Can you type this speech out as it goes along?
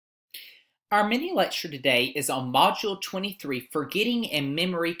Our mini lecture today is on Module 23, Forgetting and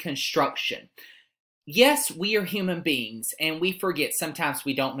Memory Construction. Yes, we are human beings and we forget. Sometimes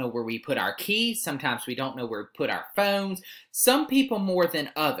we don't know where we put our keys. Sometimes we don't know where we put our phones. Some people more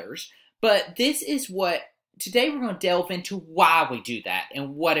than others. But this is what, today we're going to delve into why we do that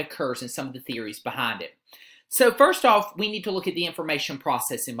and what occurs and some of the theories behind it. So first off, we need to look at the information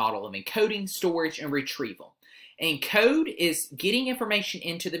processing model of encoding, storage, and retrieval. Encode is getting information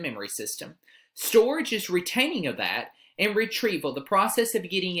into the memory system. Storage is retaining of that. And retrieval, the process of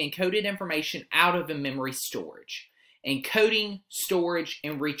getting encoded information out of a memory storage. Encoding, storage,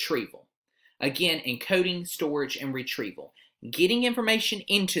 and retrieval. Again, encoding, storage, and retrieval. Getting information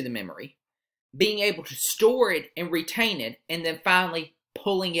into the memory, being able to store it and retain it, and then finally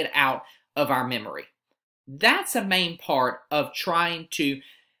pulling it out of our memory. That's a main part of trying to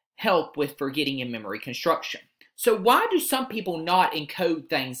help with forgetting and memory construction. So why do some people not encode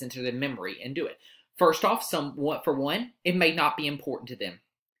things into the memory and do it? First off, for one, it may not be important to them.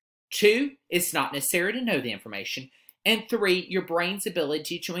 Two, it's not necessary to know the information. And three, your brain's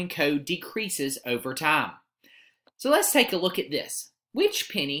ability to encode decreases over time. So let's take a look at this.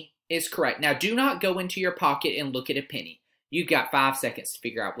 Which penny is correct? Now, do not go into your pocket and look at a penny. You've got 5 seconds to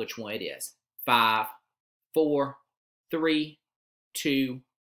figure out which one it is. 5, 4, 3, 2,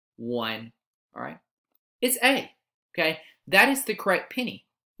 1. All right. It's A. Okay. That is the correct penny.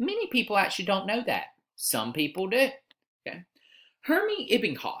 Many people actually don't know that. Some people do. Okay. Hermann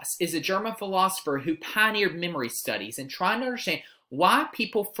Ebbinghaus is a German philosopher who pioneered memory studies and trying to understand why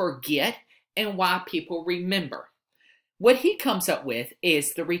people forget and why people remember. What he comes up with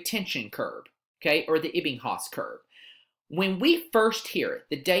is the retention curve, okay, or the Ebbinghaus curve. When we first hear it,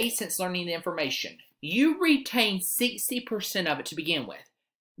 the day since learning the information, you retain 60% of it to begin with.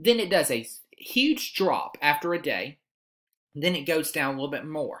 Then it does a huge drop after a day. Then it goes down a little bit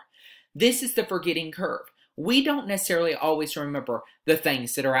more. This is the forgetting curve. We don't necessarily always remember the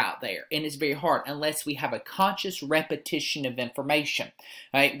things that are out there, and it's very hard unless we have a conscious repetition of information,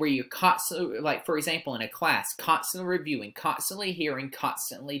 right? Where you're constantly, like for example, in a class, constantly reviewing, constantly hearing,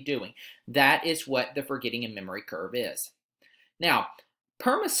 constantly doing. That is what the forgetting and memory curve is. Now,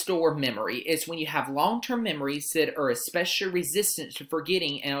 perma-store memory is when you have long-term memories that are especially resistant to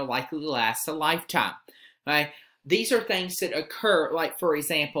forgetting and are likely to last a lifetime, right? These are things that occur, like, for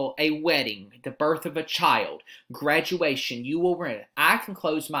example, a wedding, the birth of a child, graduation. You will remember. I can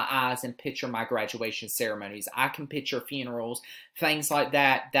close my eyes and picture my graduation ceremonies. I can picture funerals, things like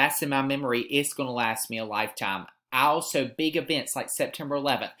that. That's in my memory. It's going to last me a lifetime. Also, big events like September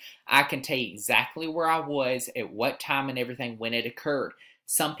 11th. I can tell you exactly where I was, at what time and everything when it occurred.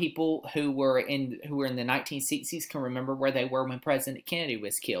 Some people who were in the 1960s can remember where they were when President Kennedy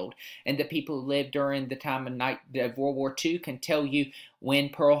was killed. And the people who lived during the time of World War II can tell you when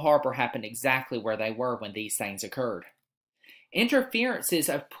Pearl Harbor happened, exactly where they were when these things occurred. Interference is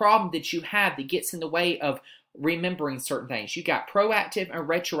a problem that you have that gets in the way of remembering certain things. You got proactive and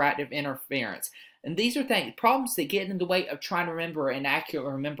retroactive interference. And these are problems that get in the way of trying to remember and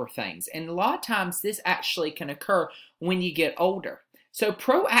accurately remember things. And a lot of times this actually can occur when you get older. So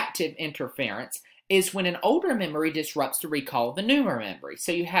proactive interference is when an older memory disrupts the recall of the newer memory.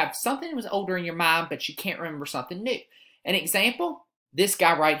 So you have something that was older in your mind, but you can't remember something new. An example, this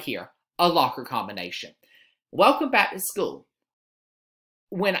guy right here, a locker combination. Welcome back to school.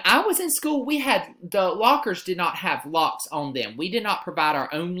 When I was in school, the lockers did not have locks on them. We did not provide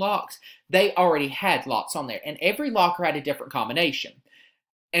our own locks. They already had locks on there. And every locker had a different combination.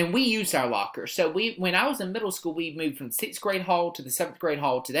 And we used our lockers. So when I was in middle school, we moved from 6th grade hall to the 7th grade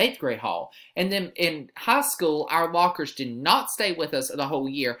hall to the 8th grade hall. And then in high school, our lockers did not stay with us the whole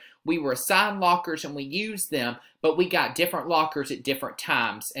year. We were assigned lockers and we used them, but we got different lockers at different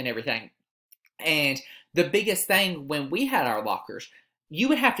times and everything. And the biggest thing when we had our lockers, you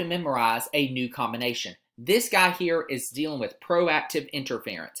would have to memorize a new combination. This guy here is dealing with proactive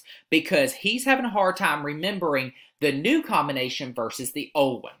interference because he's having a hard time remembering the new combination versus the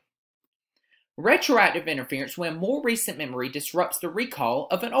old one. Retroactive interference, when more recent memory disrupts the recall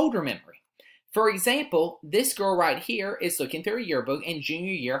of an older memory. For example, this girl right here is looking through a yearbook in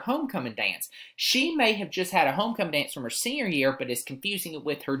junior year homecoming dance. She may have just had a homecoming dance from her senior year, but is confusing it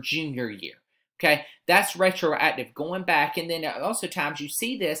with her junior year. Okay, that's retroactive, going back, and then also times you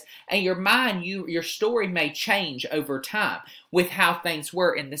see this, and your mind, your story may change over time with how things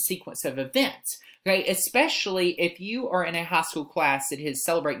were in the sequence of events. Okay, especially if you are in a high school class that is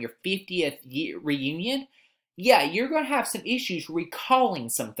celebrating your 50th year reunion, yeah, you're going to have some issues recalling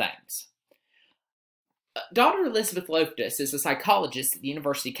some things. Dr. Elizabeth Loftus is a psychologist at the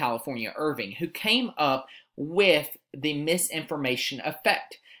University of California, Irvine, who came up with the misinformation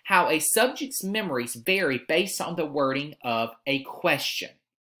effect. how a subject's memories vary based on the wording of a question.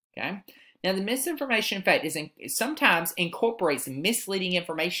 Okay? Now, the misinformation effect sometimes incorporates misleading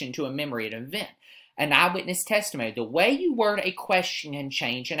information to a memory of an event. An eyewitness testimony, the way you word a question can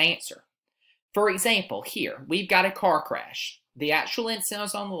change an answer. For example, here, we've got a car crash. The actual incident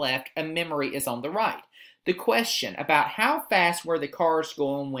is on the left, a memory is on the right. The question about how fast were the cars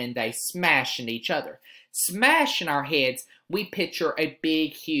going when they smashed into each other. Smash in our heads, we picture a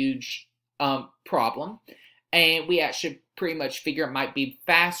big, huge problem, and we actually pretty much figure it might be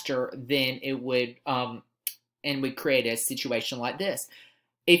faster than it would, and would create a situation like this.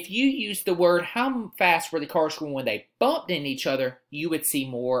 If you use the word how fast were the cars going when they bumped into each other, you would see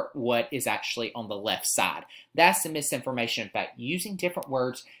more what is actually on the left side. That's the misinformation effect, using different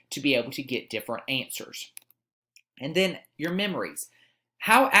words to be able to get different answers. And then your memories.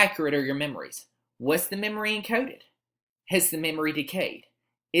 How accurate are your memories? Was the memory encoded? Has the memory decayed?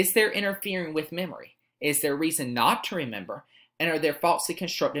 Is there interfering with memory? Is there reason not to remember? And are there falsely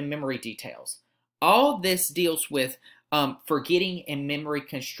constructed memory details? All this deals with forgetting and memory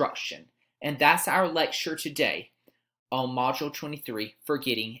construction. And that's our lecture today on Module 23,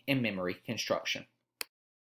 Forgetting and Memory Construction.